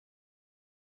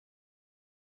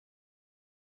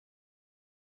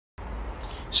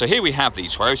So here we have the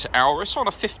Toyota Auris on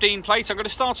a 15 plate. I'm going to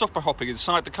start off by hopping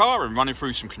inside the car and running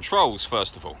through some controls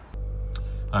first of all.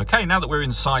 Okay, now that we're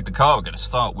inside the car, we're going to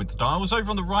start with the dials. Over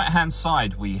on the right hand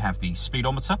side we have the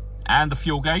speedometer and the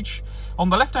fuel gauge. On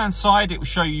the left hand side it will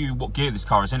show you what gear this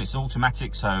car is in. It's an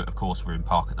automatic, so of course we're in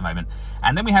park at the moment.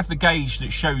 And then we have the gauge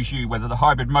that shows you whether the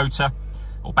hybrid motor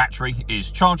or battery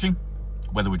is charging,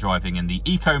 whether we're driving in the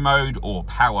eco mode or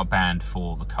power band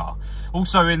for the car.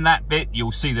 Also in that bit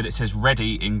you'll see that it says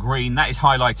ready in green. That is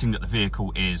highlighting that the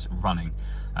vehicle is running.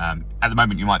 At the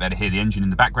moment you might be able to hear the engine in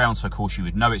the background, so of course you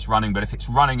would know it's running, but if it's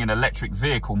running in electric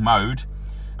vehicle mode,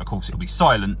 of course it'll be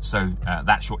silent, so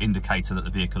that's your indicator that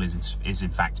the vehicle is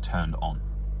in fact turned on.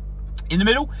 In the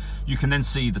middle, you can then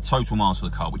see the total miles for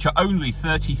the car, which are only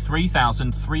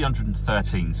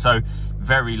 33,313, so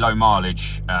very low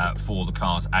mileage for the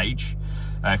car's age.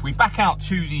 If we back out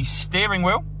to the steering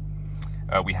wheel,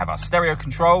 we have our stereo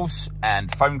controls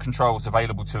and phone controls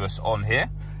available to us on here.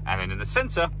 And then in the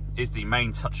center is the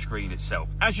main touchscreen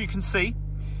itself. As you can see,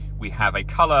 we have a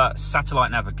color satellite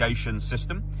navigation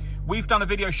system. We've done a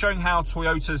video showing how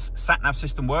Toyota's sat-nav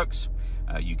system works.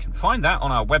 You can find that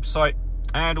on our website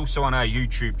and also on our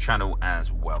YouTube channel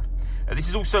as well. This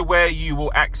is also where you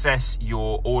will access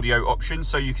your audio options.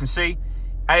 So you can see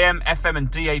AM, FM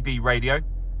and DAB radio,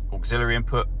 auxiliary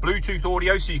input, Bluetooth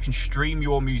audio, so you can stream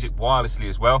your music wirelessly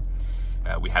as well.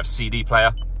 We have CD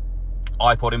player,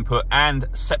 iPod input and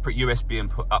separate USB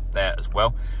input up there as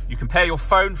well. You can pair your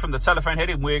phone from the telephone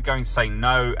heading. We're going to say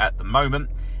no at the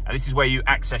moment. And this is where you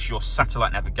access your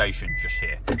satellite navigation just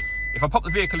here. If I pop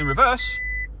the vehicle in reverse,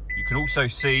 you can also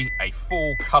see a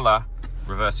full color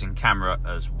reversing camera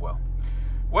as well.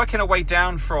 Working our way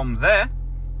down from there,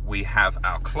 we have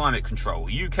our climate control.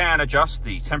 You can adjust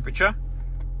the temperature,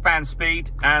 fan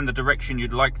speed, and the direction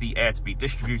you'd like the air to be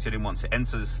distributed in once it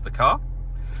enters the car.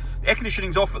 The air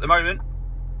conditioning's off at the moment.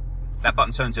 That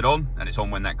button turns it on, and it's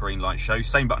on when that green light shows.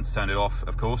 Same button to turn it off,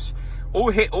 of course.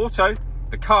 Or hit auto.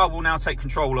 The car will now take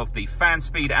control of the fan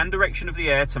speed and direction of the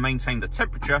air to maintain the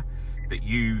temperature that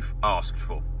you've asked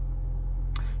for.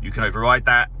 You can override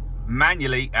that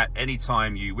manually at any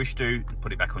time you wish to.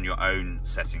 Put it back on your own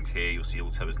settings here. You'll see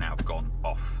auto has now gone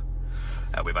off.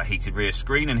 With our heated rear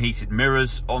screen and heated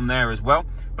mirrors on there as well.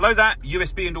 Below that,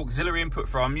 USB and auxiliary input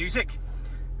for our music.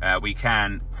 We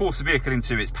can force the vehicle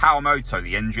into its power mode, so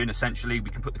the engine essentially. We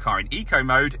can put the car in eco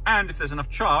mode, and if there's enough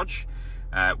charge,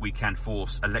 we can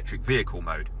force electric vehicle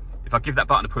mode. If I give that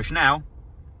button a push now,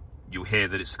 you'll hear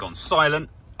that it's gone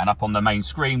silent. And up on the main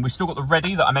screen, we've still got the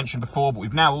ready that I mentioned before, but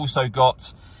we've now also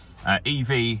got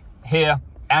EV here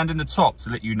and in the top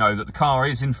to let you know that the car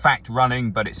is in fact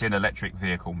running, but it's in electric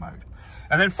vehicle mode.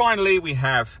 And then finally, we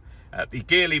have the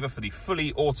gear lever for the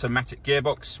fully automatic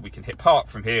gearbox. We can hit park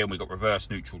from here, and we've got reverse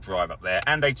neutral drive up there,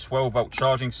 and a 12-volt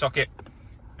charging socket,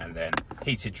 and then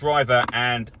heated driver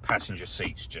and passenger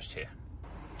seats just here.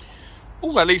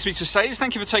 All that leaves me to say is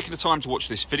thank you for taking the time to watch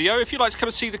this video. If you'd like to come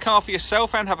and see the car for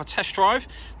yourself and have a test drive,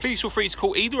 please feel free to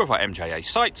call either of our MJA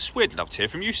sites. We'd love to hear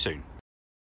from you soon.